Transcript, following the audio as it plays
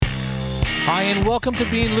Hi, and welcome to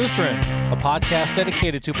Being Lutheran, a podcast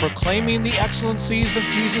dedicated to proclaiming the excellencies of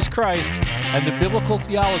Jesus Christ and the biblical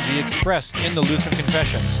theology expressed in the Lutheran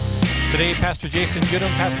Confessions. Today, Pastor Jason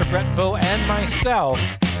Goodham, Pastor Brett Voe, and myself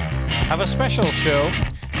have a special show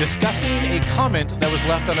discussing a comment that was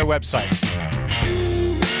left on our website.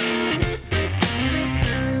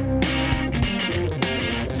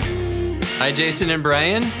 Hi, Jason and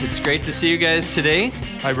Brian. It's great to see you guys today.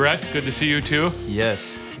 Hi, Brett. Good to see you too.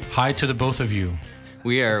 Yes. Hi to the both of you.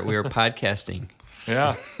 We are podcasting.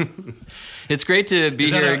 Yeah. It's great to be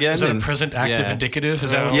here again. Is that a present active indicative?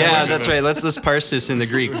 Is that what Yeah, that's right. Let's parse this in the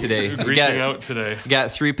Greek today. Greeking out today.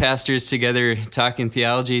 Got three pastors together talking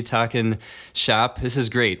theology, talking shop. This is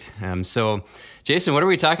great. So, Jason, what are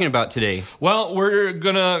we talking about today? Well, we're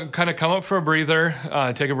going to kind of come up for a breather,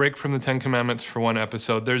 take a break from the Ten Commandments for one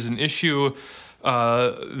episode. There's an issue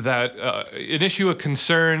a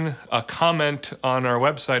concern, a comment on our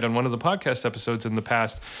website on one of the podcast episodes in the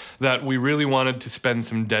past that we really wanted to spend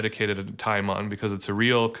some dedicated time on because it's a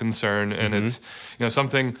real concern and it's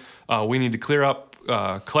something we need to clear up,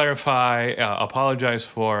 clarify, apologize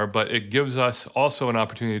for, but it gives us also an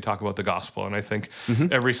opportunity to talk about the gospel. And I think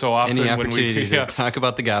every so often any opportunity to talk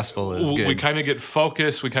about the gospel is good. We kind of get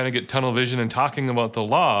focused, we kind of get tunnel vision in talking about the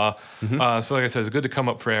law. So like I said, it's good to come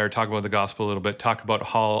up for air, talk about the gospel a little bit, talk about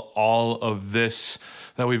how all of this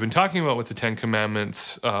that we've been talking about with the Ten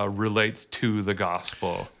Commandments relates to the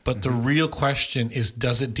gospel. But the real question is,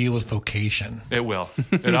 does it deal with vocation? It will.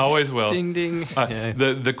 It always will. Ding, ding.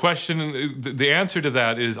 The question, the answer to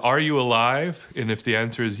that is, are you alive? And if the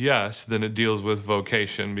answer is yes, then it deals with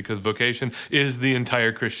vocation, because vocation is the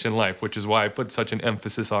entire Christian life, which is why I put such an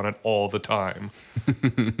emphasis on it all the time.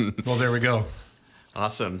 Well, there we go.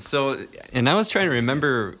 Awesome. So, and I was trying to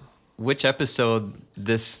remember which episode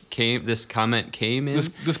this comment came in.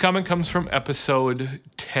 This comment comes from episode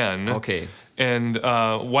 10. Okay. And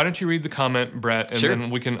why don't you read the comment, Brett, and Sure.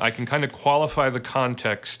 then I can kind of qualify the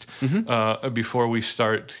context before we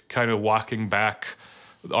start kind of walking back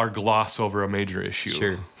our gloss over a major issue.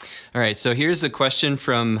 Sure. All right, so here's a question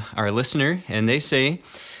from our listener, and they say,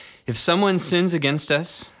 if someone sins against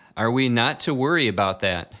us, are we not to worry about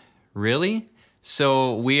that? Really?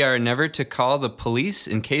 So we are never to call the police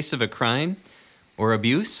in case of a crime or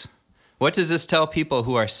abuse? What does this tell people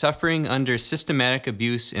who are suffering under systematic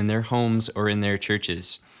abuse in their homes or in their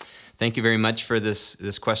churches? Thank you very much for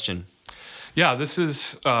this question. Yeah, this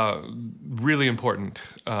is really important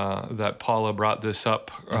that Paula brought this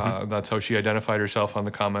up. That's how she identified herself on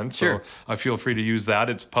the comments. Sure. So feel free to use that.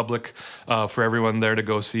 It's public for everyone there to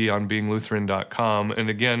go see on beinglutheran.com. And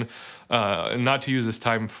again, not to use this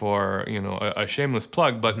time for a shameless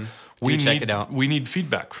plug, but check it out. We need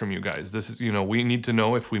feedback from you guys. This is we need to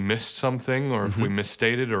know if we missed something or if we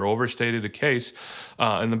misstated or overstated a case.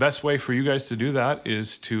 And the best way for you guys to do that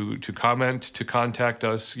is to comment, to contact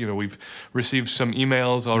us. We've received some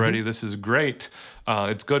emails already. This is great.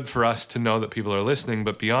 It's good for us to know that people are listening,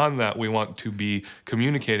 but beyond that, we want to be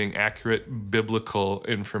communicating accurate biblical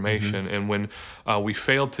information. And when we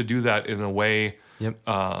fail to do that in a way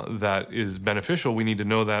that is beneficial, we need to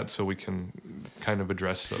know that so we can kind of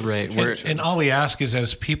address those situations. And all we ask is,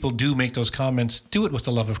 as people do make those comments, do it with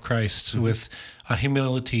the love of Christ, with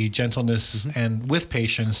humility, gentleness, and with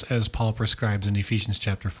patience, as Paul prescribes in Ephesians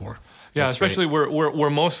chapter 4. Yeah, That's especially we're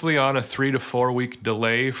mostly on a 3 to 4 week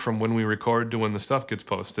delay from when we record to when the stuff gets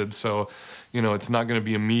posted. So, it's not going to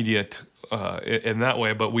be immediate in that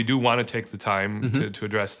way, but we do want to take the time to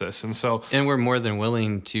address this. And we're more than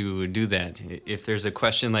willing to do that. If there's a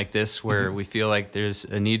question like this where we feel like there's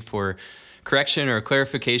a need for correction or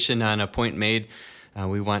clarification on a point made,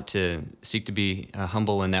 we want to seek to be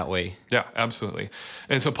humble in that way. Yeah, absolutely.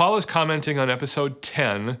 And so Paul is commenting on episode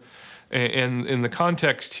 10. And in the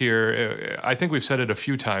context here, I think we've said it a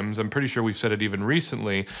few times. I'm pretty sure we've said it even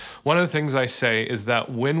recently. One of the things I say is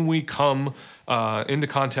that when we come into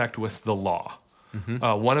contact with the law,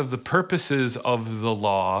 one of the purposes of the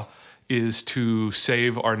law is to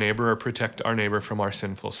save our neighbor or protect our neighbor from our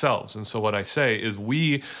sinful selves. And so what I say is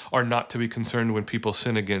we are not to be concerned when people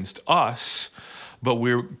sin against us, but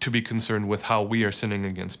we're to be concerned with how we are sinning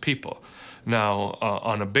against people. Now,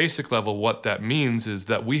 on a basic level, what that means is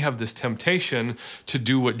that we have this temptation to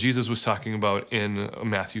do what Jesus was talking about in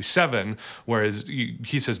Matthew 7, whereas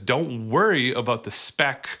he says, don't worry about the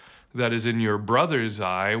speck that is in your brother's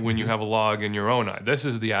eye when you have a log in your own eye. This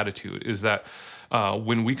is the attitude, is that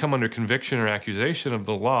when we come under conviction or accusation of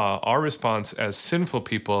the law, our response as sinful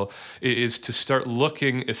people is to start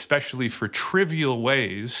looking especially for trivial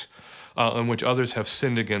ways in which others have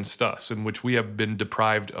sinned against us, in which we have been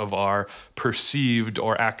deprived of our perceived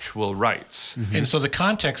or actual rights. And so the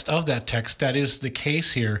context of that text, that is the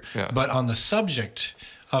case here, but on the subject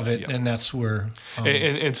of it, and that's where...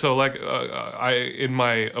 And so, like, in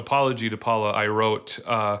my apology to Paula, I wrote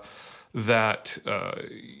that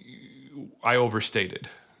I overstated.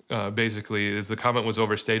 Basically, the comment was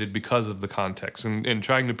overstated because of the context. And in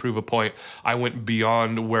trying to prove a point, I went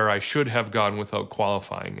beyond where I should have gone without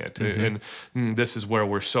qualifying it. And this is where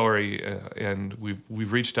we're sorry, and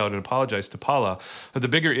we've reached out and apologized to Paula. But the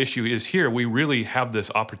bigger issue is here, we really have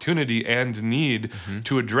this opportunity and need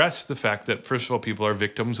to address the fact that, first of all, people are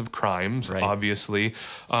victims of crimes, obviously,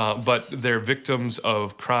 but they're victims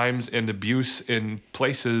of crimes and abuse in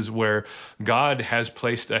places where God has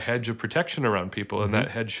placed a hedge of protection around people, and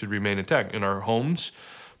that hedge should remain intact. In our homes,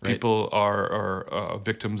 people are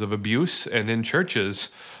victims of abuse, and in churches,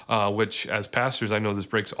 which as pastors, I know this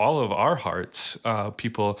breaks all of our hearts,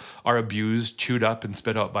 people are abused, chewed up, and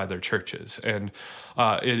spit out by their churches. And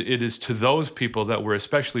it is to those people that we're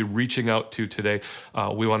especially reaching out to today.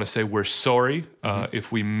 We want to say we're sorry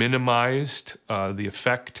if we minimized the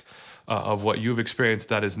effect of what you've experienced.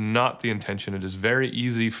 That is not the intention. It is very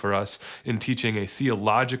easy for us in teaching a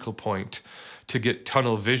theological point to get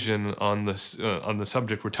tunnel vision on this on the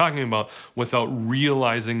subject we're talking about without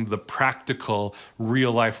realizing the practical,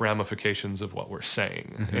 real life ramifications of what we're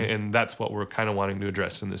saying, and that's what we're kind of wanting to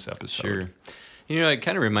address in this episode. Sure, it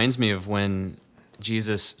kind of reminds me of when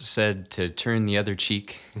Jesus said to turn the other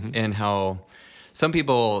cheek, and how some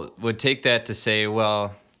people would take that to say,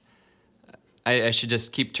 well, I should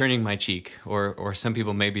just keep turning my cheek, or some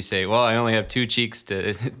people maybe say, well, I only have two cheeks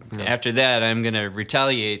to. After that, I'm going to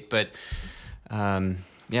retaliate, but.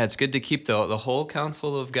 It's good to keep the whole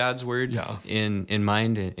counsel of God's word in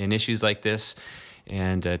mind in issues like this,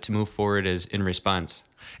 and to move forward as in response.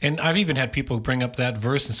 And I've even had people bring up that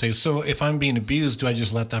verse and say, so if I'm being abused, do I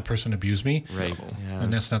just let that person abuse me? Right. Yeah.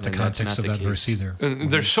 And that's not the context of that verse either. And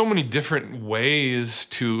there's so many different ways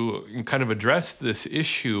to kind of address this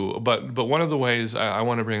issue, but one of the ways I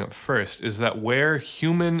want to bring up first is that where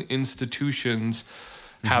human institutions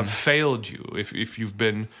have failed you, if you've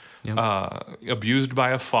been abused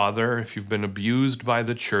by a father, if you've been abused by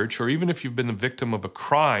the church, or even if you've been the victim of a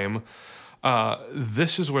crime,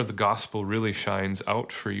 this is where the gospel really shines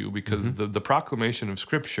out for you, because the proclamation of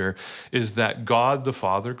Scripture is that God the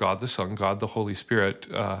Father, God the Son, God the Holy Spirit,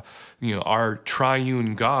 our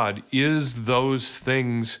triune God is those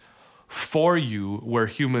things for you where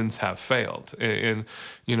humans have failed. And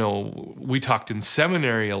we talked in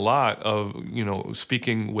seminary a lot of,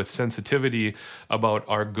 speaking with sensitivity about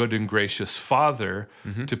our good and gracious Father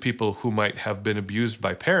to people who might have been abused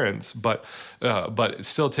by parents, but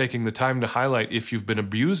still taking the time to highlight, if you've been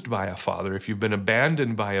abused by a father, if you've been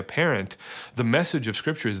abandoned by a parent, the message of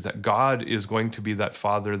Scripture is that God is going to be that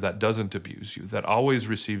Father that doesn't abuse you, that always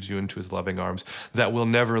receives you into his loving arms, that will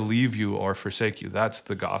never leave you or forsake you. That's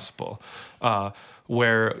the gospel.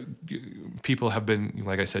 Where people have been,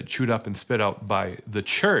 like I said, chewed up and spit out by the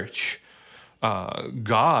church,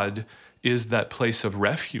 God is that place of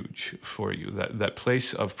refuge for you, that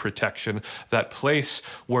place of protection, that place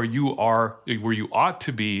where you ought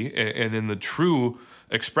to be, and in the true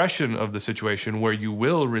expression of the situation, where you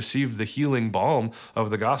will receive the healing balm of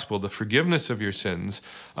the gospel, the forgiveness of your sins,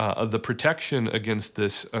 the protection against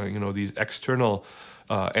this, these external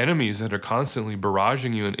enemies that are constantly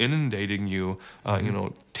barraging you and inundating you,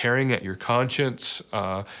 tearing at your conscience,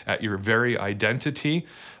 at your very identity.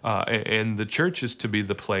 And the church is to be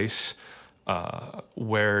the place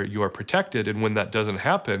where you are protected. And when that doesn't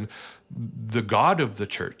happen, the God of the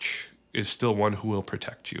church is still one who will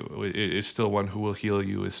protect you, is still one who will heal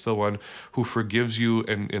you, is still one who forgives you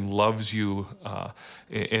and loves you.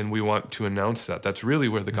 And we want to announce that. That's really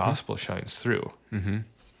where the gospel shines through.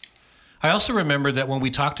 I also remember that when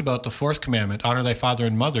we talked about the fourth commandment, honor thy father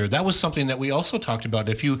and mother, that was something that we also talked about.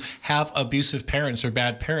 If you have abusive parents or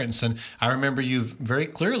bad parents, and I remember you very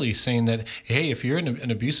clearly saying that, hey, if you're in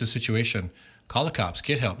an abusive situation, call the cops,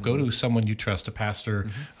 get help, go to someone you trust, a pastor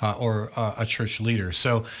or a church leader.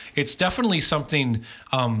 So it's definitely something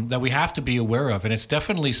that we have to be aware of, and it's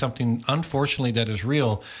definitely something, unfortunately, that is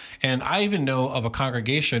real. And I even know of a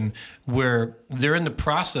congregation where they're in the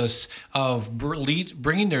process of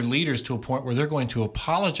bringing their leaders to a point where they're going to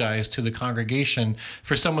apologize to the congregation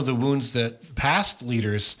for some of the wounds that past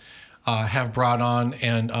leaders have brought on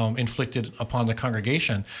and inflicted upon the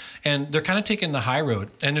congregation. And they're kind of taking the high road.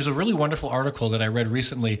 And there's a really wonderful article that I read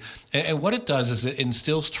recently. And what it does is it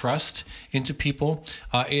instills trust into people.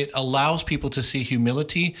 It allows people to see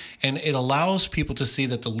humility, and it allows people to see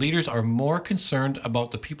that the leaders are more concerned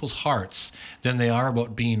about the people's hearts than they are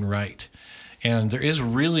about being right. And there is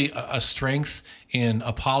really a strength in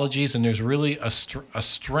apologies, and there's really a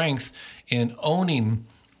strength in owning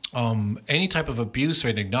any type of abuse, or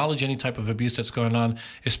acknowledge any type of abuse that's going on,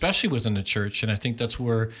 especially within the church. And I think that's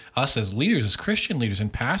where us as leaders, as Christian leaders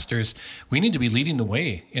and pastors, we need to be leading the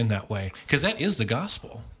way in that way, because that is the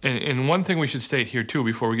gospel. And one thing we should state here too,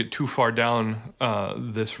 before we get too far down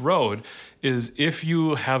this road, is if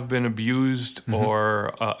you have been abused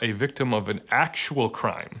or a victim of an actual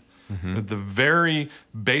crime, at the very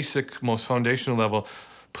basic, most foundational level,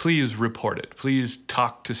 please report it. Please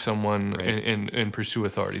talk to someone and pursue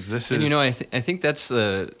authorities. This is, I think that's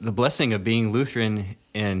the blessing of being Lutheran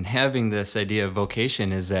and having this idea of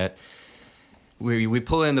vocation, is that we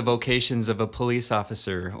pull in the vocations of a police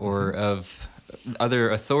officer or of other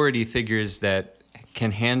authority figures that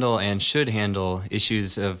can handle and should handle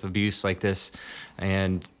issues of abuse like this.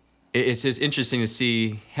 And it's just interesting to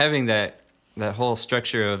see having that whole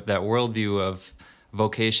structure of that worldview of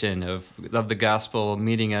vocation, of the gospel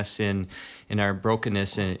meeting us in our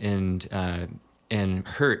brokenness and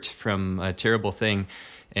hurt from a terrible thing.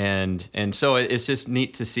 And so it's just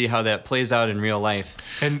neat to see how that plays out in real life.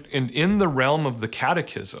 And in the realm of the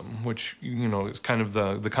catechism, which is kind of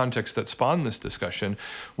the context that spawned this discussion,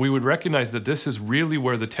 we would recognize that this is really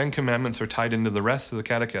where the Ten Commandments are tied into the rest of the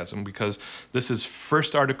catechism, because this is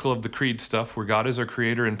first article of the Creed stuff, where God is our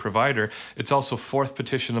creator and provider. It's also fourth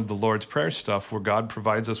petition of the Lord's Prayer stuff, where God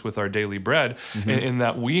provides us with our daily bread, in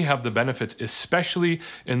that we have the benefits, especially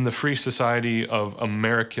in the free society of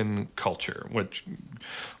American culture, which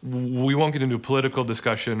we won't get into political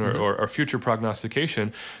discussion or future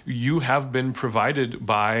prognostication. You have been provided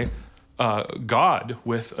by God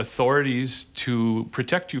with authorities to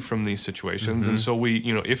protect you from these situations. And so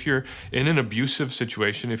if you're in an abusive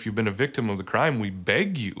situation, if you've been a victim of the crime, we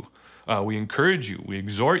beg you, we encourage you, we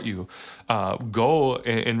exhort you, go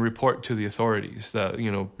and report to the authorities.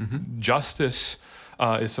 Justice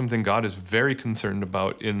is something God is very concerned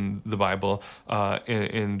about in the Bible,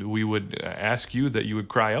 and we would ask you that you would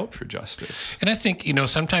cry out for justice. And I think,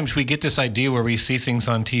 sometimes we get this idea where we see things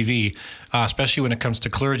on TV, especially when it comes to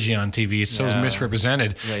clergy on TV. It's so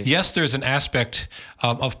misrepresented. Right. Yes, there's an aspect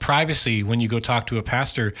of privacy when you go talk to a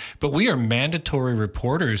pastor, but we are mandatory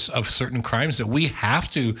reporters of certain crimes that we have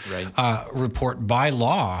to report by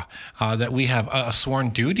law, that we have a sworn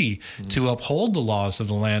duty to uphold the laws of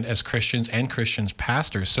the land as Christians and Christians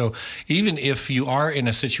pastors. So even if you are in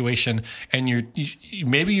a situation and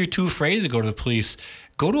maybe you're too afraid to go to the police,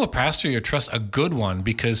 go to a pastor you trust, a good one,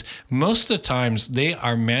 because most of the times they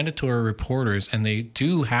are mandatory reporters, and they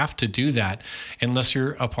do have to do that unless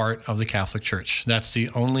you're a part of the Catholic Church. That's the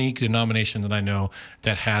only denomination that I know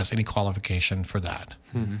that has any qualification for that.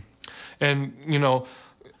 And,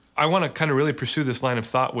 I want to kind of really pursue this line of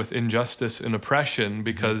thought with injustice and oppression,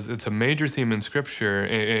 because it's a major theme in Scripture.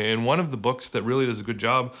 And one of the books that really does a good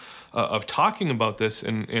job of talking about this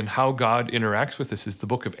and how God interacts with this is the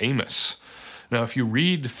book of Amos. Now, if you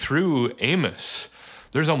read through Amos,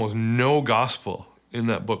 there's almost no gospel in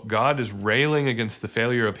that book. God is railing against the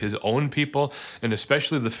failure of his own people, and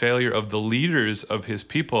especially the failure of the leaders of his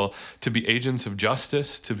people to be agents of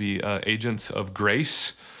justice, to be agents of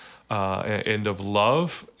grace, and of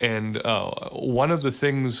love. And one of the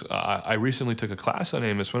things, I recently took a class on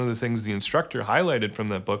Amos, one of the things the instructor highlighted from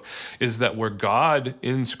that book is that where God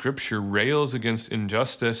in Scripture rails against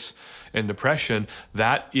injustice and oppression,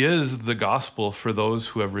 that is the gospel for those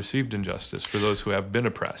who have received injustice, for those who have been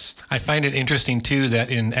oppressed. I find it interesting, too, that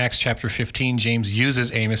in Acts chapter 15, James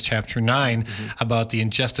uses Amos chapter 9 about the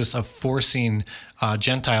injustice of forcing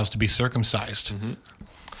Gentiles to be circumcised.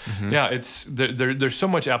 Yeah, there's so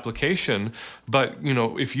much application, but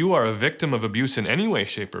if you are a victim of abuse in any way,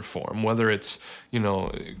 shape, or form, whether it's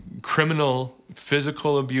criminal,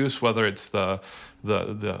 physical abuse, whether it's the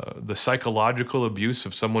psychological abuse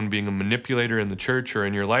of someone being a manipulator in the church or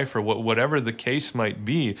in your life, or whatever the case might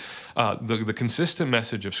be, the consistent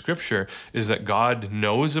message of Scripture is that God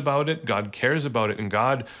knows about it, God cares about it, and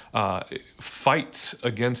God fights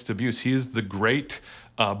against abuse. He is the great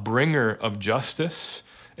bringer of justice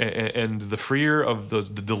and the freer of the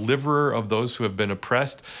deliverer of those who have been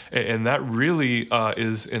oppressed. And that really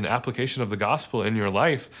is an application of the gospel in your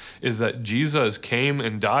life, is that Jesus came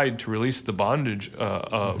and died to release the bondage,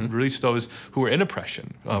 release those who are in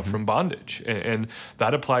oppression from bondage. And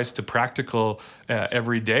that applies to practical,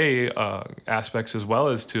 everyday aspects as well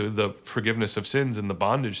as to the forgiveness of sins and the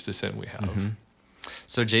bondage to sin we have.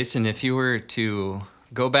 So, Jason, if you were to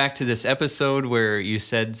go back to this episode where you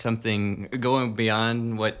said something going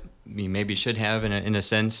beyond what you maybe should have in a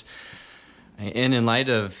sense, and in light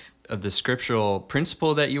of the scriptural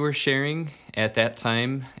principle that you were sharing at that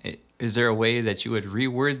time, is there a way that you would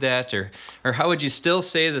reword that, or how would you still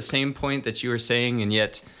say the same point that you were saying and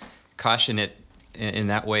yet caution it in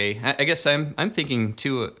that way? I guess I'm thinking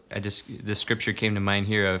too, this scripture came to mind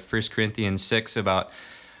here of 1 Corinthians 6 about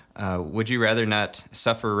would you rather not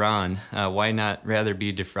suffer wrong? Why not rather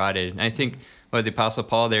be defrauded? And I think what the Apostle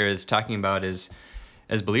Paul there is talking about is,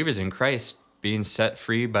 as believers in Christ, being set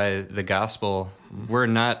free by the gospel. We're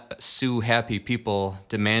not sue-happy people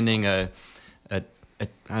demanding a I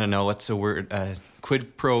don't know, what's the word,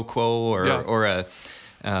 quid pro quo or a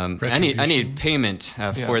I need payment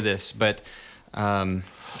for this. But can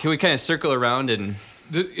we kind of circle around and...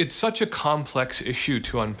 It's such a complex issue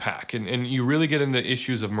to unpack, and you really get into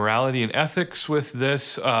issues of morality and ethics with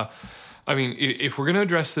this. I mean, if we're going to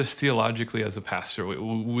address this theologically as a pastor,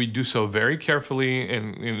 we do so very carefully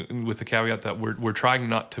and with the caveat that we're trying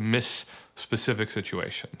not to miss specific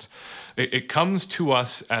situations. It comes to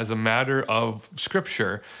us as a matter of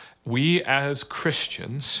Scripture. We as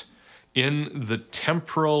Christians, in the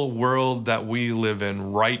temporal world that we live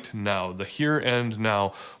in right now, the here and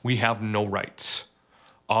now, we have no rights.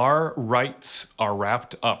 Our rights are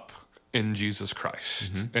wrapped up in Jesus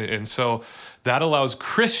Christ. And so that allows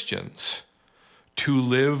Christians to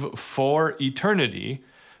live for eternity,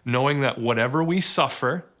 knowing that whatever we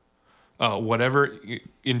suffer, whatever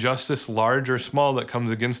injustice, large or small, that comes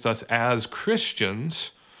against us as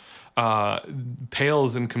Christians,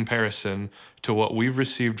 pales in comparison to what we've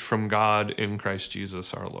received from God in Christ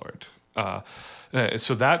Jesus our Lord.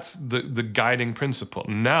 So that's the guiding principle.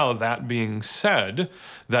 Now, that being said,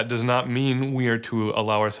 that does not mean we are to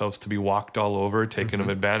allow ourselves to be walked all over, taken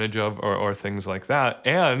advantage of, or things like that.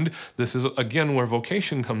 And this is, again, where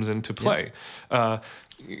vocation comes into play.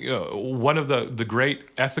 One of the great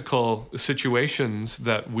ethical situations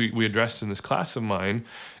that we addressed in this class of mine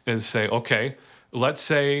is say, okay, let's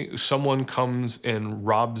say someone comes and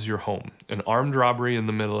robs your home, an armed robbery in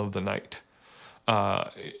the middle of the night.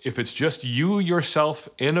 If it's just you yourself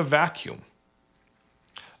in a vacuum,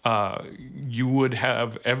 you would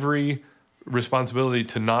have every responsibility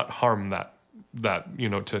to not harm that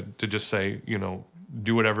to just say,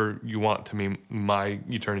 do whatever you want to me, my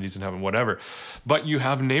eternity's in heaven, whatever. But you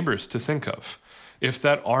have neighbors to think of. If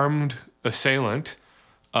that armed assailant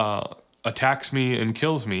attacks me and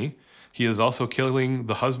kills me, he is also killing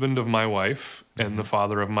the husband of my wife and the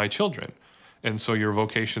father of my children. And so your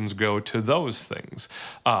vocations go to those things.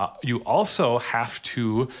 You also have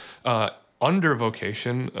to, under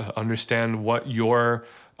vocation, understand what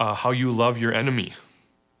how you love your enemy.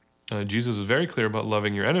 Jesus is very clear about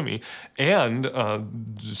loving your enemy. And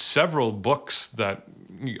several books that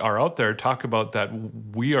are out there talk about that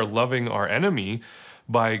we are loving our enemy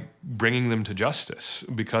by bringing them to justice,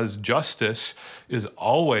 because justice is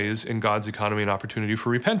always in God's economy an opportunity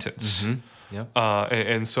for repentance.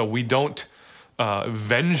 And so we don't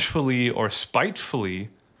vengefully or spitefully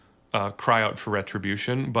cry out for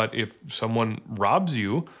retribution, but if someone robs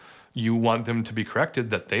you, you want them to be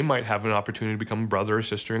corrected, that they might have an opportunity to become a brother or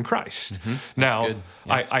sister in Christ. Now,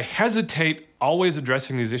 I hesitate always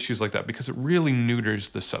addressing these issues like that because it really neuters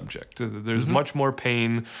the subject. There's much more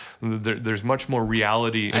pain. There's much more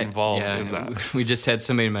reality involved in that. We just had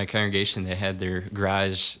somebody in my congregation that had their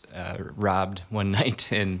garage robbed one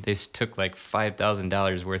night, and they took like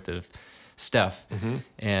 $5,000 worth of stuff.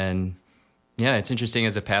 And yeah, it's interesting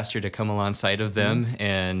as a pastor to come alongside of them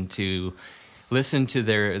and to listen to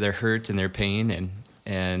their hurt and their pain,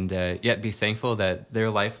 and yet be thankful that their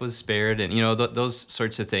life was spared, and those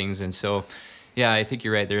sorts of things. And so, yeah, I think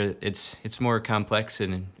you're right. There, it's more complex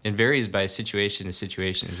and varies by situation to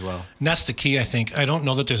situation as well. And that's the key, I think. I don't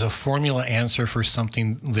know that there's a formula answer for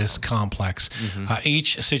something this complex.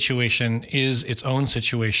 Each situation is its own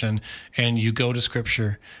situation, and you go to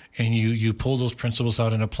Scripture and you pull those principles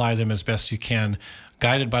out and apply them as best you can,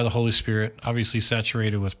 guided by the Holy Spirit, obviously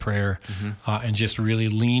saturated with prayer, and just really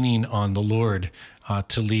leaning on the Lord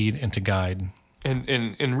to lead and to guide.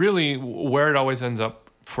 And really, where it always ends up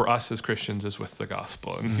for us as Christians is with the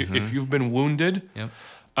gospel. And if you've been wounded,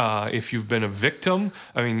 If you've been a victim,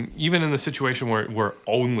 I mean, even in the situation where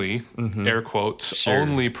only, air quotes,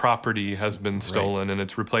 only property has been stolen and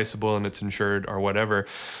it's replaceable and it's insured or whatever,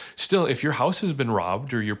 still, if your house has been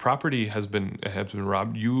robbed or your property has been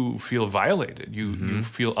robbed, you feel violated. You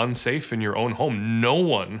feel unsafe in your own home. No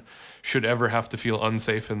one should ever have to feel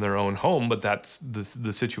unsafe in their own home, but that's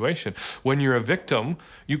the situation. When you're a victim,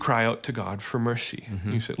 you cry out to God for mercy.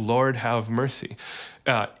 You say, Lord, have mercy.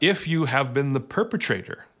 If you have been the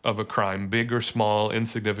perpetrator of a crime, big or small,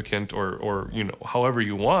 insignificant, or however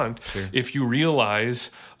you want, if you realize,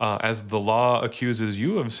 as the law accuses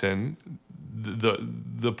you of sin,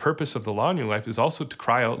 the purpose of the law in your life is also to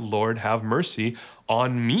cry out, Lord, have mercy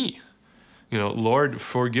on me. Lord,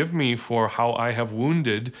 forgive me for how I have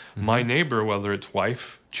wounded my neighbor, whether it's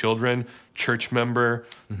wife, children, church member,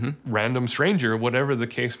 random stranger, whatever the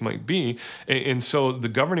case might be. And so the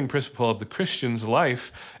governing principle of the Christian's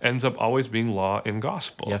life ends up always being law and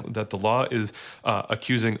gospel, that the law is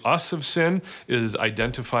accusing us of sin, is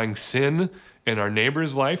identifying sin in our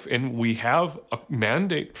neighbor's life, and we have a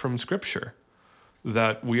mandate from Scripture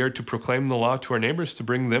that we are to proclaim the law to our neighbors to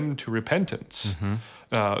bring them to repentance.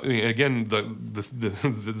 Again,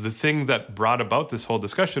 the thing that brought about this whole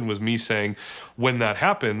discussion was me saying, when that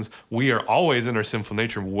happens, we are always in our sinful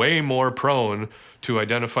nature way more prone to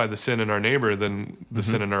identify the sin in our neighbor than the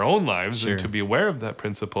sin in our own lives, and to be aware of that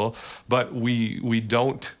principle. But we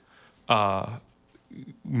don't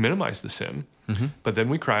minimize the sin. But then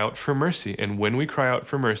we cry out for mercy. And when we cry out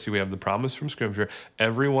for mercy, we have the promise from Scripture,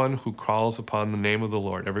 everyone who calls upon the name of the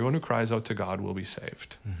Lord, everyone who cries out to God will be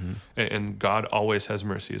saved. And God always has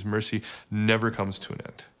mercy. His mercy never comes to an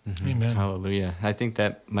end. Amen. Hallelujah. I think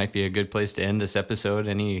that might be a good place to end this episode.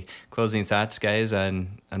 Any closing thoughts, guys,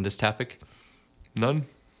 on this topic? None?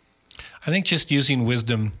 I think just using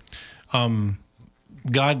wisdom,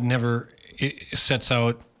 God never sets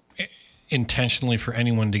out intentionally for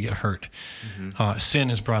anyone to get hurt. Sin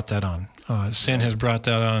has brought that on. Sin has brought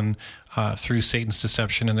that on through Satan's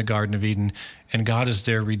deception in the Garden of Eden, and God is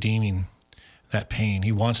there redeeming that pain.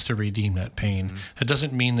 He wants to redeem that pain. That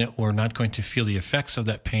doesn't mean that we're not going to feel the effects of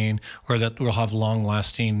that pain or that we'll have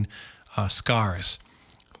long-lasting scars,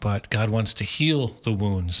 but God wants to heal the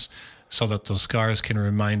wounds so that those scars can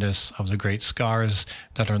remind us of the great scars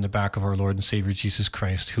that are in the back of our Lord and Savior Jesus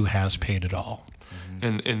Christ, who has paid it all.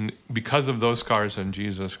 And because of those scars in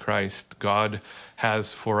Jesus Christ, God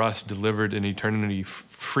has for us delivered an eternity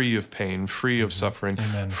free of pain, free of suffering,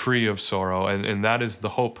 free of sorrow. And that is the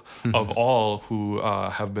hope of all who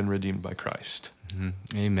have been redeemed by Christ.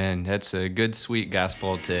 Amen. That's a good, sweet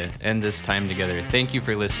gospel to end this time together. Thank you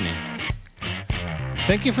for listening.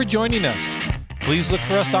 Thank you for joining us. Please look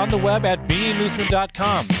for us on the web at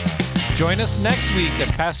beinglutheran.com. Join us next week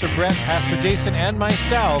as Pastor Brett, Pastor Jason, and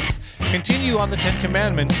myself continue on the Ten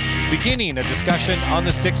Commandments, beginning a discussion on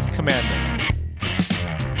the Sixth Commandment.